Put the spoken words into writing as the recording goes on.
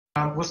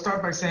We'll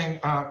start by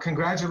saying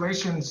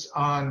congratulations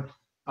on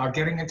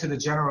getting into the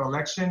general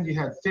election. You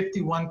had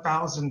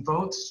 51,000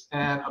 votes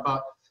and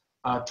about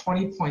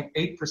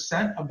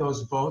 20.8% of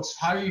those votes.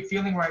 How are you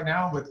feeling right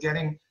now with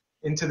getting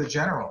into the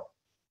general?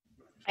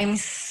 I'm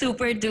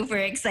super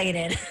duper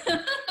excited.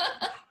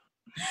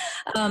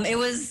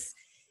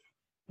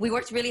 We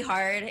worked really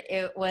hard.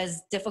 It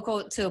was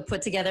difficult to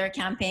put together a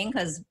campaign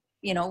because,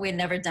 we'd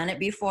never done it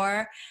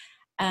before.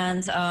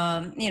 And,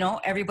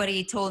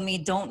 everybody told me,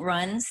 don't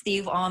run.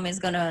 Steve Alm is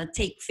going to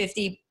take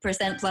 50%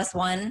 plus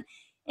one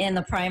in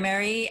the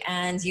primary,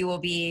 and you will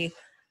be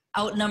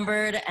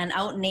outnumbered and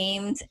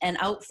outnamed and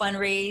out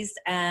fundraised.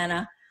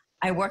 And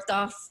I worked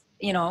off,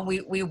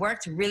 we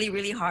worked really,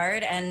 really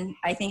hard, and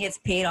I think it's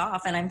paid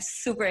off. And I'm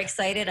super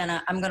excited, and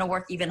I'm going to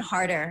work even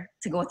harder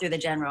to go through the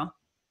general.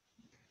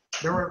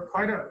 There were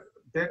quite a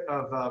bit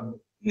of,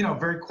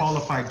 very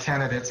qualified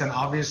candidates, and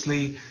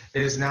obviously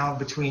it is now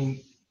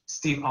between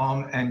Steve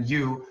Alm and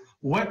you.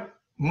 What,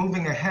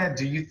 moving ahead,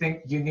 do you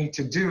think you need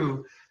to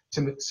do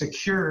to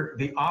secure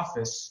the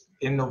office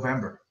in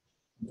November?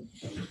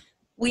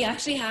 We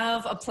actually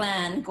have a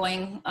plan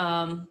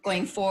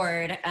going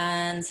forward,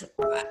 and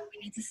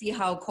we need to see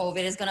how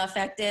COVID is going to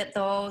affect it,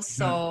 though.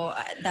 So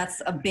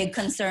that's a big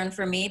concern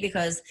for me,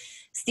 because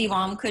Steve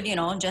Alm could,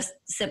 just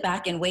sit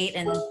back and wait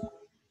and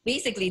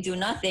basically do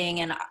nothing.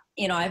 And,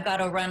 I've got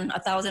to run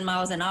 1,000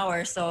 miles an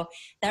hour. So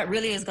that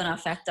really is going to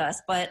affect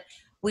us. But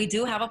we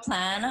do have a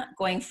plan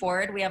going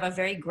forward. We have a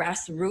very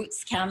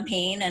grassroots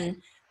campaign, and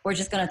we're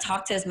just going to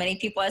talk to as many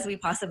people as we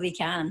possibly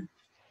can.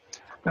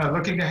 Now,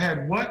 looking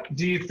ahead, what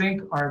do you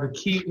think are the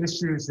key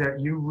issues that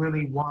you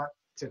really want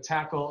to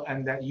tackle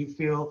and that you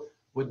feel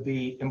would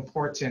be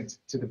important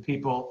to the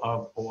people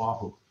of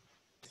Oahu?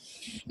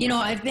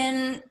 I've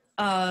been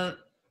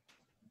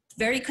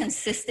very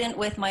consistent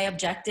with my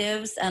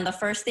objectives, and the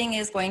first thing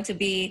is going to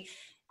be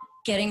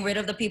getting rid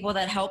of the people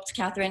that helped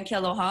Catherine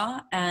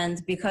Kealoha.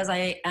 And because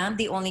I am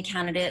the only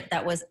candidate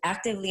that was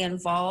actively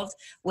involved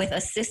with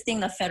assisting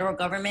the federal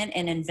government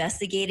in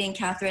investigating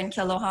Catherine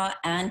Kealoha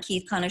and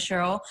Keith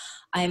Kaneshiro,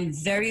 I'm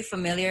very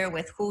familiar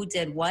with who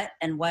did what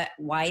and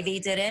why they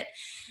did it.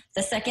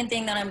 The second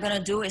thing that I'm going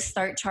to do is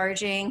start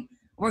charging.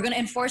 We're going to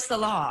enforce the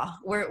law.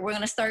 We're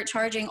going to start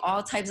charging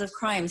all types of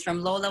crimes,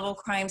 from low-level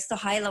crimes to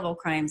high-level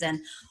crimes. And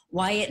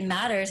why it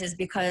matters is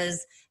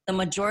because the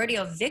majority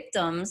of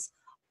victims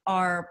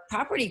are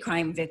property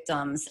crime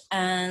victims,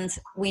 and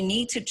we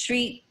need to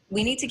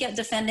get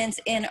defendants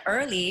in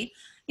early,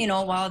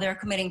 while they're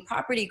committing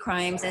property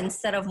crimes,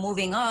 instead of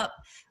moving up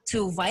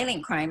to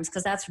violent crimes,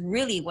 because that's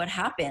really what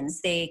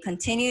happens. They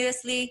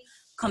continuously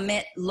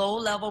commit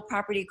low-level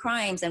property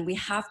crimes, and we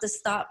have to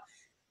stop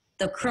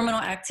the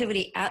criminal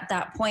activity at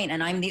that point.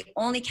 And I'm the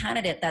only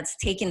candidate that's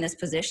taken this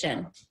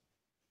position.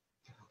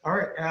 All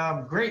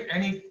right, great.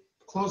 Any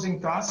closing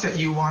thoughts that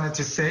you wanted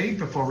to say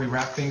before we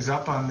wrap things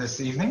up on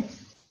this evening?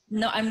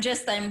 No, I'm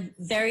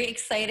very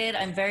excited.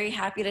 I'm very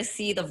happy to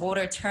see the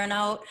voter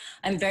turnout.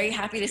 I'm very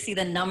happy to see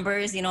the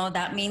numbers.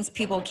 That means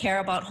people care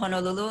about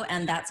Honolulu,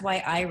 and that's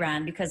why I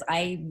ran, because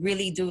I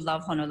really do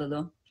love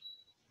Honolulu.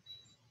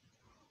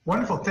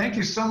 Wonderful. Thank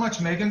you so much,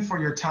 Megan, for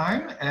your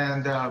time,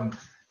 and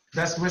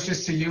best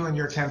wishes to you and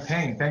your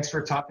campaign. Thanks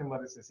for talking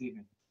with us this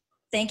evening.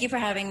 Thank you for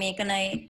having me. Good night.